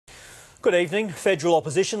Good evening. Federal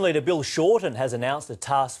opposition leader Bill Shorten has announced a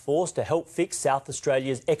task force to help fix South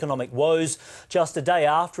Australia's economic woes just a day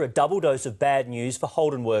after a double dose of bad news for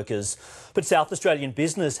Holden workers. But South Australian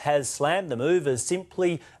business has slammed the move as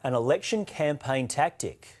simply an election campaign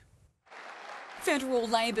tactic. Federal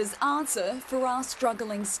Labor's answer for our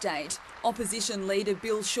struggling state. Opposition leader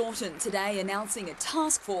Bill Shorten today announcing a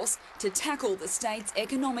task force to tackle the state's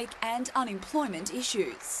economic and unemployment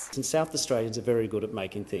issues. And South Australians are very good at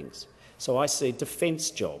making things. So I see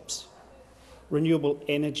defence jobs, renewable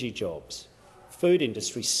energy jobs, food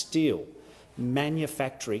industry, steel,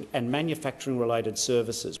 manufacturing and manufacturing-related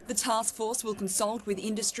services. The task force will consult with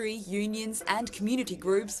industry, unions and community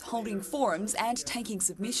groups, holding forums and taking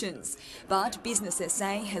submissions. But Business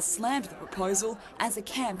SA has slammed the proposal as a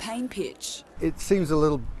campaign pitch. It seems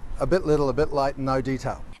a bit late and no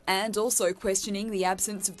detail. And also questioning the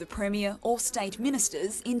absence of the Premier or state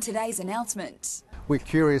ministers in today's announcement. We're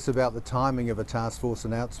curious about the timing of a task force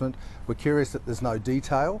announcement. We're curious that there's no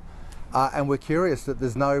detail. And we're curious that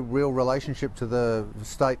there's no real relationship to the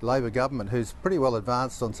state Labor government, who's pretty well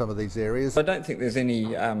advanced on some of these areas. I don't think there's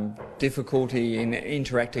any difficulty in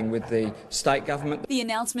interacting with the state government. The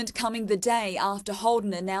announcement coming the day after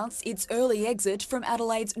Holden announced its early exit from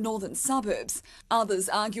Adelaide's northern suburbs. Others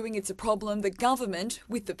arguing it's a problem the government,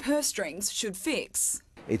 with the purse strings, should fix.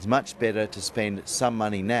 It's much better to spend some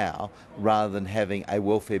money now rather than having a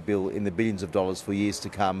welfare bill in the billions of dollars for years to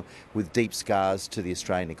come with deep scars to the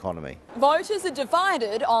Australian economy. Voters are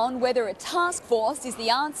divided on whether a task force is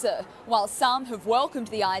the answer. While some have welcomed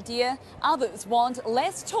the idea, others want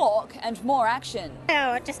less talk and more action.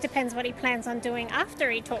 Oh, it just depends what he plans on doing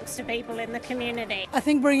after he talks to people in the community. I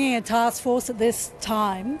think bringing a task force at this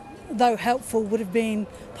time, though helpful, would have been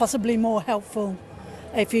possibly more helpful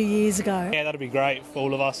a few years ago. Yeah, that'd be great for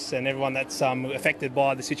all of us and everyone that's affected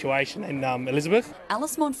by the situation in Elizabeth.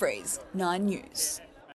 Alice Monfries, 9 News.